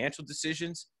financial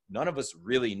decisions. None of us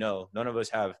really know. None of us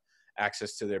have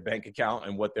access to their bank account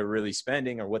and what they're really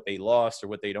spending or what they lost or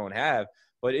what they don't have.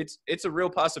 But it's a real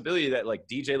possibility that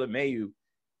DJ LeMahieu.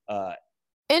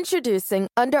 Introducing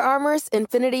Under Armour's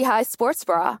Infinity High Sports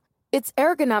Bra. Its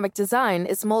ergonomic design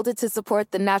is molded to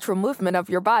support the natural movement of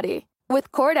your body.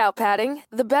 With cord-out padding,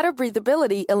 the better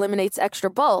breathability eliminates extra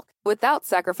bulk without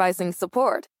sacrificing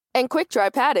support. And quick-dry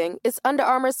padding is Under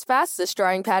Armour's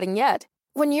fastest-drying padding yet.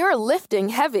 When you're lifting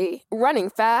heavy, running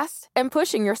fast, and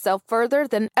pushing yourself further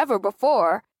than ever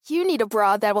before, you need a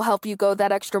bra that will help you go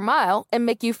that extra mile and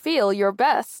make you feel your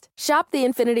best. Shop the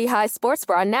Infinity High Sports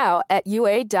Bra now at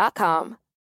UA.com.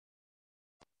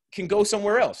 Can go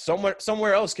somewhere else.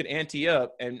 Somewhere else could ante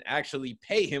up and actually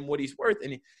pay him what he's worth.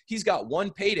 And he's got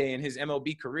one payday in his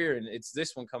MLB career, and it's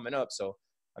this one coming up. So,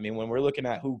 when we're looking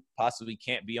at who possibly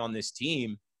can't be on this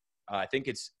team, I think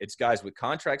it's guys with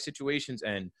contract situations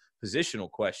and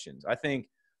positional questions. I think,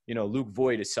 Luke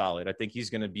Voit is solid. I think he's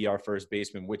going to be our first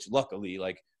baseman, which luckily,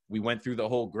 we went through the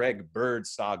whole Greg Bird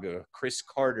saga, Chris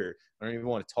Carter. I don't even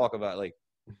want to talk about,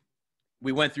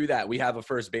 we went through that. We have a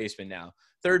first baseman now.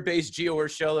 Third base, Gio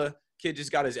Urshela. Kid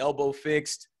just got his elbow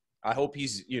fixed. I hope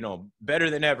he's,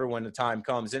 better than ever when the time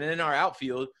comes. And in our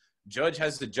outfield, Judge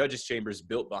has the judges' chambers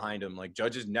built behind him.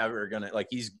 Judge is never going to,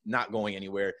 he's not going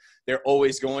anywhere. They're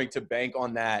always going to bank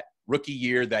on that rookie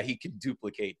year that he can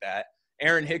duplicate that.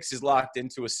 Aaron Hicks is locked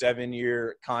into a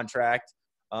 7-year contract.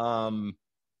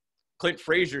 Clint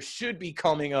Frazier should be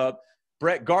coming up.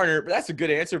 Brett Garner, that's a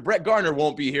good answer. Brett Garner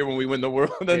won't be here when we win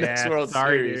the next World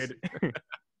Series. Dude.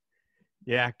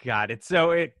 Yeah, God.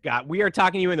 We are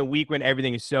talking to you in the week when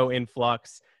everything is so in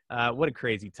flux. What a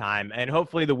crazy time. And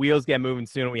hopefully the wheels get moving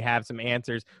soon and we have some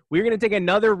answers. We're going to take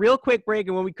another real quick break.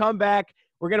 And when we come back,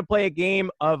 we're going to play a game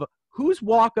of whose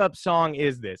walk-up song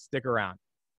is this? Stick around.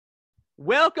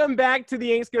 Welcome back to the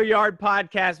Yanks Go Yard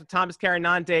podcast with Thomas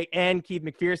Carinante and Keith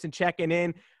McPherson checking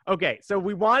in. Okay, so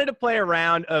we wanted to play a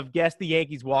round of Guess the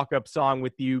Yankees walk-up song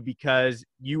with you because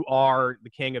you are the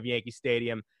king of Yankee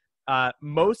Stadium.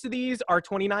 Most of these are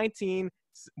 2019.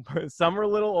 Some are a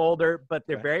little older, but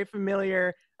they're very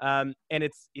familiar. And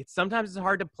it's sometimes it's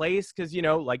hard to place because,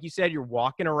 like you said, you're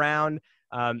walking around.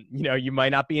 You might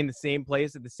not be in the same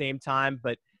place at the same time,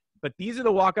 but these are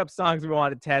the walk-up songs we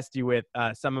want to test you with,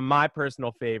 some of my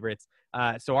personal favorites.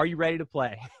 So are you ready to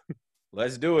play?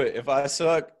 Let's do it. If I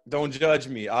suck, don't judge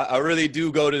me. I really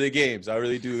do go to the games. I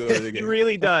really do go to the games. He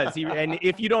really does. And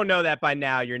if you don't know that by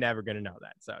now, you're never going to know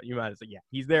that. So you might as well,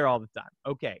 he's there all the time.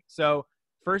 Okay, so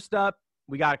first up,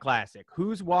 we got a classic.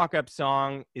 Whose walk-up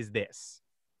song is this?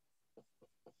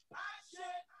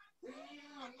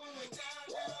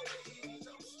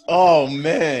 Oh,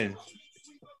 man.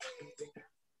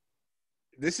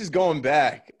 this is going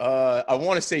back. I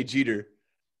want to say Jeter,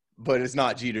 but it's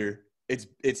not Jeter.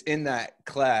 It's in that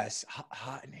class.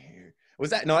 Hot in here.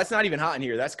 Was that? No, that's not even Hot in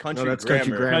Here. That's Country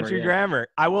Grammar. Country Grammar.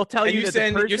 I will tell you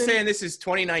that you're saying this is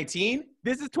 2019?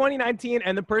 This is 2019,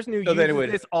 and the person who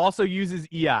uses this also uses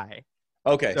EI.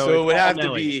 Okay, so it would have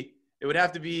to be. It would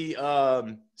have to be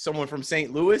someone from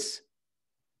St. Louis.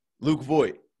 Luke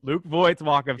Voigt. Luke Voigt's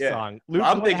walk-up song.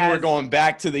 I'm thinking we're going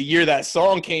back to the year that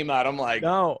song came out. I'm like,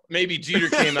 no, maybe Jeter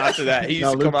came out to that. He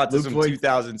used to come out to some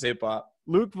 2000s hip hop.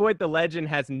 Luke Voigt, the legend,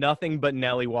 has nothing but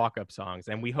Nelly walk-up songs,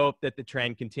 and we hope that the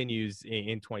trend continues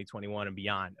in 2021 and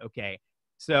beyond. Okay,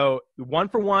 so 1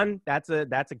 for 1. That's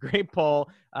a great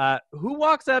poll. Who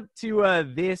walks up to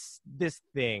this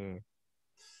thing?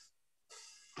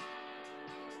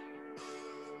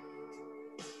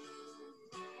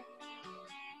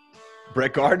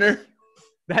 Brett Gardner?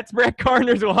 That's Brett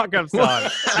Gardner's walk-up song.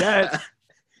 Yes.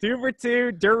 2 for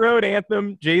 2, Dirt Road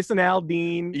Anthem, Jason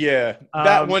Aldean. Yeah,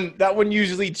 that one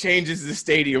usually changes the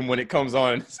stadium when it comes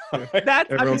on.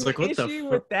 Everyone's like, what the issue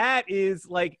with that is,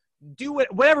 like, do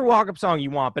whatever walk-up song you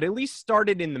want, but at least start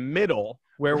it in the middle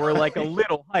where we're like a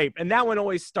little hype. And that one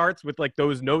always starts with like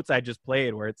those notes I just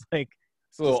played where it's like,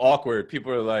 it's a little awkward.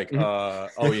 People are like,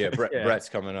 oh yeah, Brett's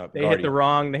coming up. They hit the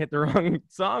wrong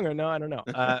song or no, I don't know.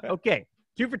 Okay.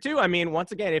 2 for 2. I mean,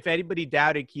 once again, if anybody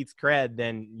doubted Keith's cred,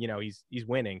 then, you know, he's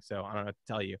winning. So I don't know what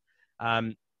to tell you.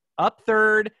 Up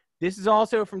third, this is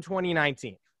also from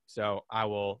 2019. So I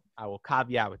will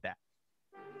caveat with that.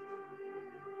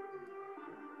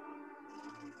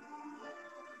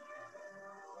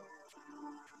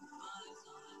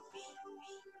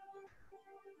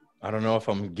 I don't know if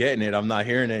I'm getting it. I'm not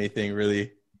hearing anything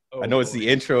really. Oh, I know it's the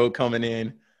intro coming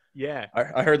in. Yeah.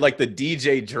 I heard like the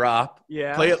DJ drop.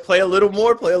 Yeah. Play a little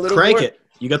more. Crank it.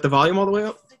 You got the volume all the way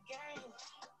up?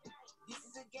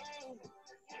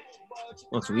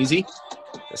 Looks Uzi.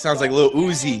 It sounds like Lil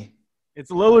Uzi.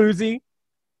 It's Lil Uzi.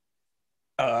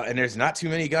 And there's not too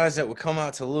many guys that would come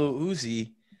out to Lil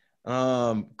Uzi.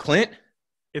 Clint.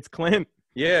 It's Clint.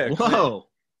 Yeah. Whoa. Clint.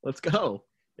 Let's go.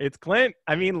 It's Clint.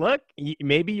 I mean, look,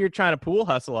 maybe you're trying to pool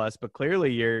hustle us, but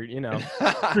clearly you're, you know.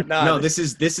 No, this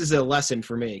is a lesson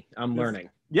for me. I'm learning.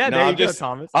 Yeah, no, there you go,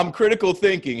 Thomas. I'm critical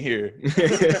thinking here.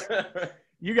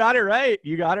 You got it right.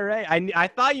 I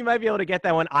thought you might be able to get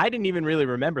that one. I didn't even really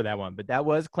remember that one, but that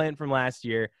was Clint from last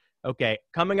year. Okay,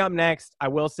 coming up next, I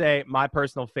will say my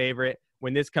personal favorite.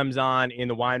 When this comes on in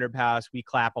the Weinrib house, we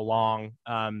clap along.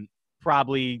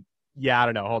 Probably, yeah, I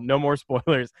don't know. No more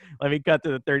spoilers. Let me cut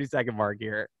to the 30-second mark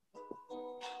here.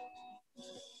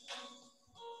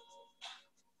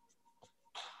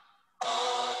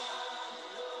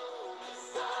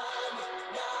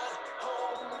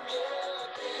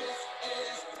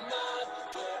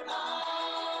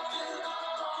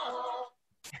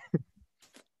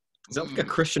 Is that like a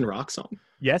Christian rock song?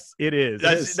 Yes, it is.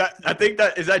 I think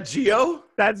that is that Gio?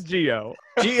 That's Gio.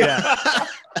 Yeah.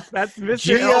 That's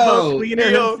Mr. Elbow Cleaner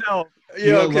himself.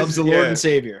 Gio loves the Lord and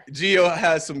Savior. Gio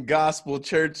has some gospel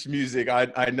church music. I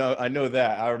know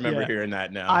that. I remember hearing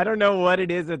that now. I don't know what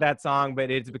it is with that song, but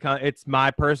it's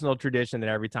my personal tradition that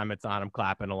every time it's on, I'm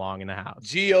clapping along in the house.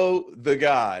 Gio the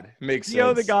God makes sense.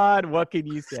 Gio the God, what can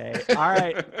you say? All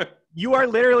right. You are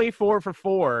literally 4 for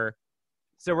 4.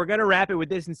 So we're going to wrap it with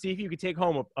this and see if you could take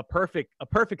home a perfect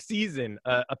season,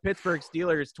 a Pittsburgh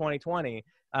Steelers 2020.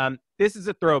 This is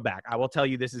a throwback. I will tell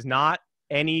you, this is not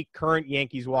any current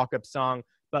Yankees walk-up song,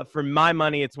 but for my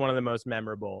money, it's one of the most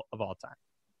memorable of all time.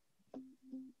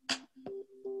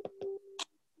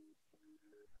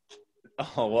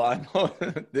 Oh, well, I know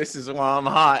this is why I'm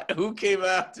hot. Who came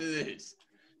out to this?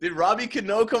 Did Robbie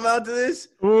Cano come out to this?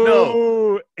 Ooh,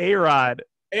 no. A-Rod.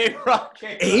 A-Rod?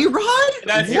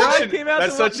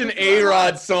 That's such an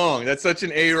A-Rod song. That's such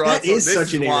an A-Rod song. This is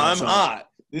such an A-Rod song. I'm hot.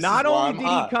 Not only did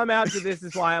he come out to This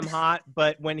Is Why I'm Hot,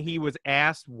 but when he was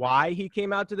asked why he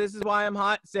came out to This Is Why I'm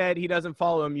Hot, said he doesn't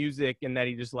follow music and that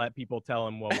he just let people tell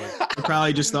him what was. He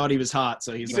probably just thought he was hot,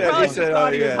 so he's probably just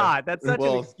thought he was hot. That's such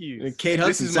an excuse. Kate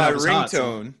Hudson, this is my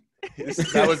ringtone.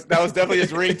 That was definitely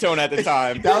his ringtone at the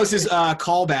time. That was his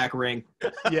callback ring.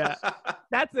 Yeah,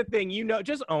 that's the thing. You know,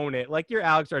 just own it. Like you're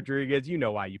Alex Rodriguez, you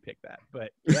know why you picked that.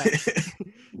 But yeah.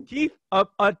 Keith,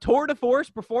 a tour de force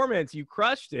performance. You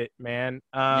crushed it, man.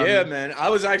 Yeah, man. I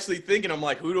was actually thinking, I'm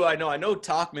like, who do I know? I know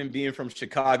Talkman, being from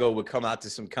Chicago, would come out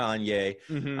to some Kanye.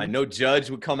 Mm-hmm. I know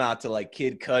Judge would come out to like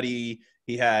Kid Cudi.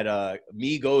 He had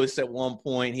Migos at one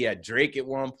point. He had Drake at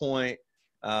one point.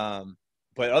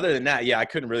 But other than that, yeah, I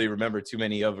couldn't really remember too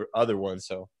many other ones.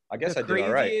 So I guess I did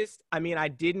all right. I mean, I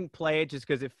didn't play it just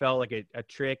because it felt like a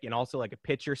trick and also like a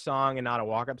pitcher song and not a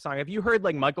walk-up song. Have you heard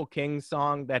like Michael King's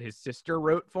song that his sister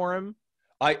wrote for him?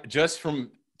 just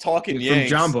from Talking From Yanks.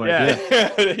 John Boy.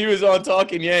 Yeah. He was on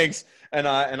Talking Yanks, and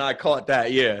I caught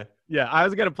that. Yeah. Yeah, I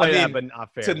was gonna play that, but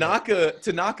not fair.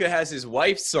 Tanaka has his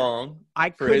wife's song. I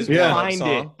couldn't find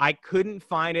it. I couldn't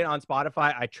find it on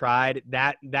Spotify. I tried.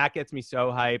 That gets me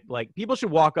so hyped. Like, people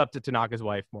should walk up to Tanaka's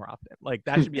wife more often. Like,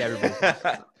 that should be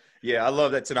everybody's. Yeah, I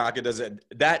love that Tanaka does it.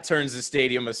 That turns the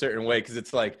stadium a certain way because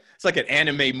it's like an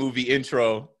anime movie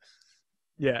intro.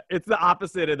 Yeah, it's the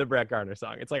opposite of the Brett Gardner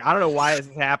song. It's like, I don't know why this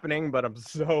is happening, but I'm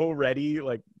so ready,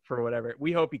 like, for whatever.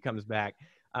 We hope he comes back.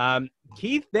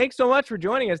 Keith, thanks so much for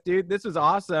joining us, dude. This was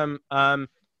awesome.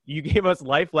 You gave us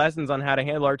life lessons on how to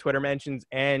handle our Twitter mentions,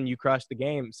 and you crushed the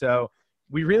game. So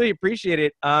we really appreciate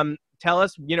it. Tell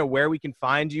us, where we can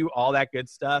find you, all that good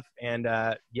stuff. And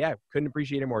couldn't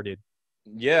appreciate it more, dude.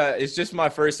 Yeah, it's just my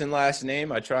first and last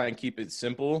name. I try and keep it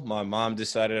simple. My mom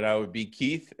decided I would be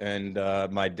Keith, and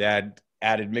my dad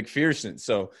added McPherson.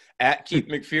 So at Keith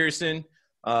McPherson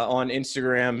on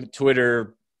Instagram,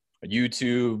 Twitter,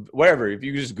 YouTube, wherever. If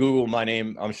you just Google my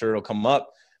name, I'm sure it'll come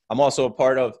up. I'm also a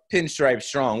part of Pinstripe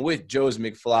Strong with Joe's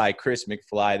McFly, Chris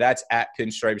McFly. That's at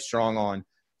Pinstripe Strong on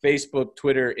Facebook,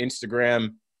 Twitter,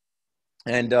 Instagram.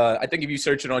 And I think if you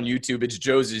search it on YouTube, it's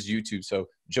Joe's YouTube. So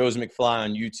Joe's McFly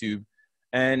on YouTube.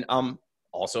 And I'm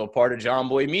also a part of John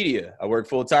Boy Media. I work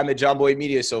full-time at John Boy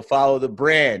Media, so follow the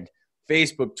brand.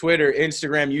 Facebook, Twitter,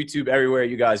 Instagram, YouTube, everywhere.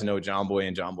 You guys know John Boy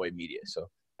and John Boy Media. So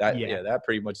that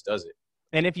pretty much does it.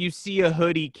 And if you see a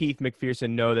hoodie Keith McPherson,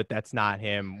 know that that's not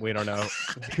him. We don't know.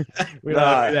 We don't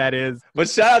know who that is. But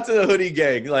shout out to the hoodie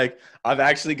gang. Like, I've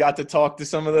actually got to talk to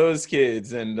some of those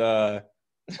kids, and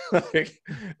like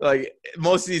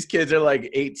most of these kids are like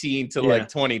 18 to like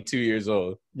 22 years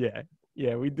old. Yeah.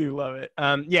 Yeah, we do love it.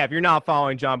 If you're not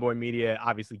following John Boy Media,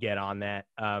 obviously get on that.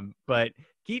 But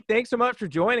Keith, thanks so much for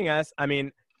joining us. I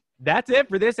mean, that's it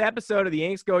for this episode of the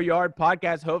Yanks Go Yard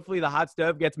podcast. Hopefully the hot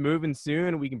stove gets moving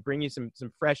soon. We can bring you some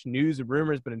fresh news and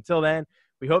rumors. But until then,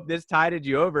 we hope this tided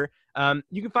you over.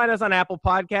 You can find us on Apple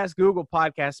Podcasts, Google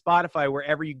Podcasts, Spotify,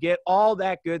 wherever you get all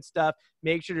that good stuff.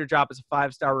 Make sure to drop us a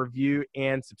 5-star review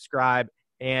and subscribe.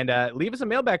 And leave us a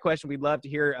mailbag question. We'd love to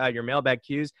hear your mailbag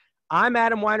cues. I'm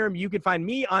Adam Weinram. You can find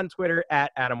me on Twitter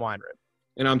at Adam Weinram.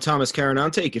 And I'm Thomas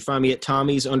Carinante. You can find me at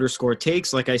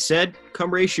Tommy's_takes. Like I said, come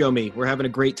ratio me. We're having a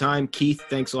great time. Keith,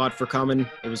 thanks a lot for coming.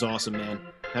 It was awesome, man.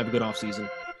 Have a good off season.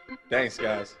 Thanks,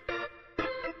 guys.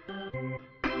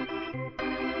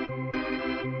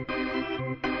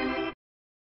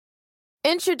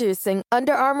 Introducing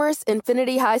Under Armour's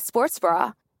Infinity High Sports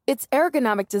Bra. Its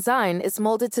ergonomic design is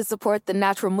molded to support the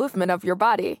natural movement of your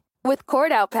body. With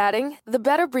cord-out padding, the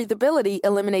better breathability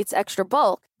eliminates extra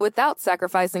bulk without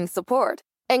sacrificing support.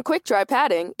 And quick-dry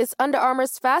padding is Under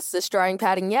Armour's fastest-drying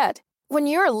padding yet. When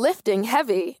you're lifting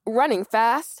heavy, running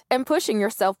fast, and pushing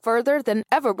yourself further than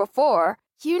ever before,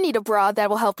 you need a bra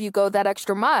that will help you go that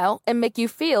extra mile and make you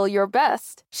feel your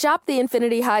best. Shop the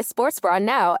Infinity High Sports Bra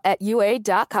now at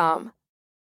UA.com.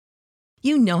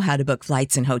 You know how to book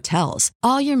flights and hotels.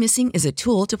 All you're missing is a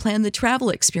tool to plan the travel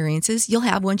experiences you'll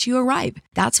have once you arrive.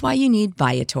 That's why you need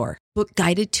Viator. Book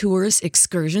guided tours,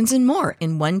 excursions, and more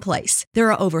in one place. There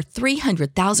are over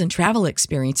 300,000 travel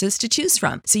experiences to choose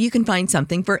from, so you can find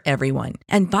something for everyone.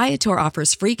 And Viator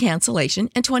offers free cancellation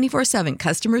and 24/7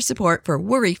 customer support for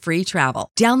worry-free travel.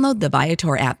 Download the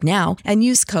Viator app now and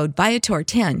use code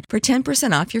Viator10 for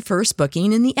 10% off your first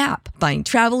booking in the app. Find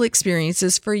travel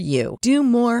experiences for you. Do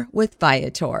more with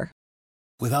Viator.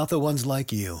 Without the ones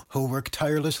like you, who work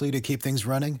tirelessly to keep things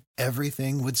running,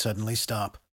 everything would suddenly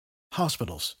stop.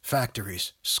 Hospitals,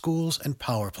 factories, schools, and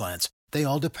power plants, they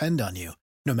all depend on you.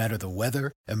 No matter the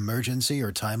weather, emergency,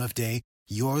 or time of day,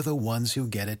 you're the ones who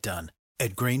get it done.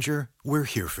 At Grainger, we're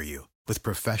here for you with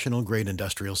professional-grade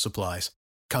industrial supplies.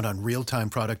 Count on real-time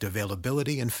product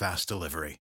availability and fast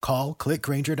delivery. Call, click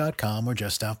Grainger.com, or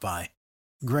just stop by.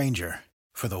 Grainger,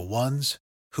 for the ones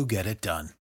who get it done.